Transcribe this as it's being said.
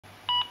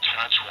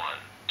Touch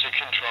 1 to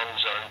control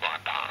zone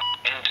bypass.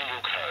 Enter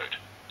your code.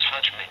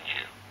 Touch menu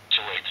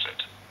to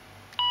exit.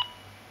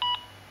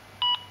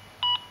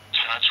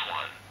 Touch 1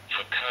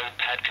 for code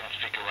pad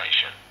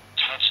configuration.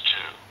 Touch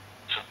 2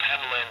 for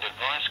panel and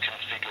device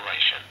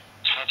configuration.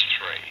 Touch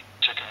 3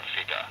 to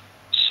configure.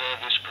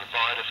 Service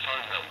provider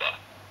phone number.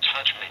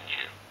 Touch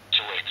menu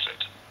to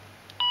exit.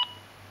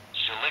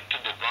 Select a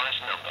device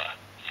number,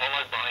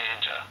 followed by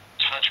enter.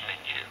 Touch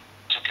menu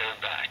to go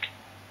back.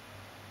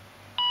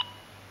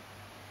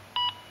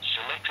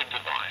 Selected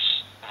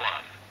device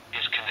 1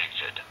 is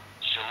connected.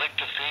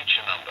 Select a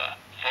feature number,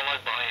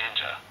 followed by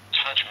enter.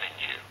 Touch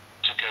menu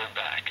to go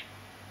back.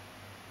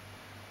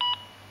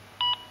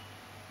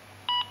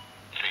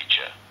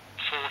 Feature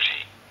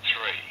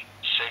 43,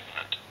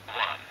 segment 1,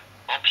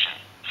 option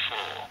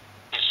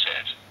 4 is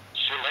set.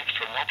 Select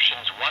from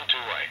options 1 to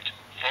 8,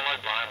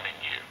 followed by a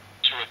menu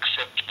to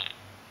accept.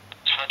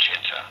 Touch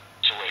enter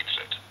to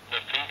exit the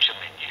feature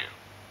menu.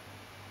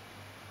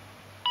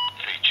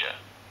 Feature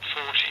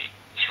 43,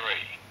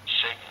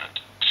 segment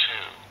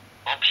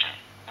 2, option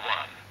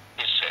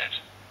 1 is set.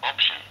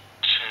 Option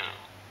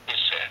 2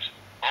 is set.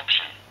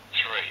 Option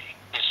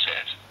 3 is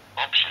set.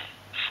 Option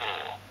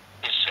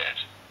 4 is set.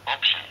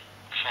 Option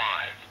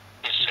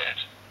 5 is set.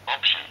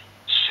 Option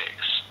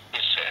 6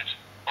 is set.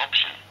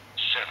 Option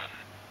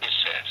 7 is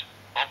set.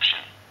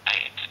 Option 8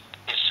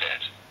 is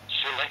set.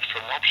 Select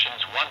from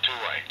options 1 to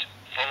 8,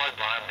 followed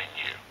by a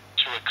menu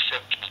to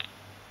accept.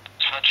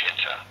 Touch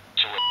enter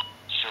to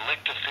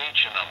select a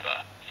feature number,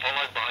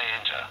 followed by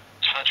enter.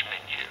 Touch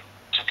menu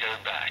to go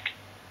back.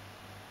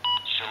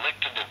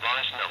 Select a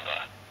device number,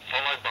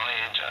 followed by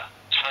enter.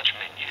 Touch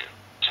menu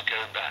to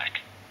go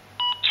back.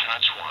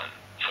 Touch 1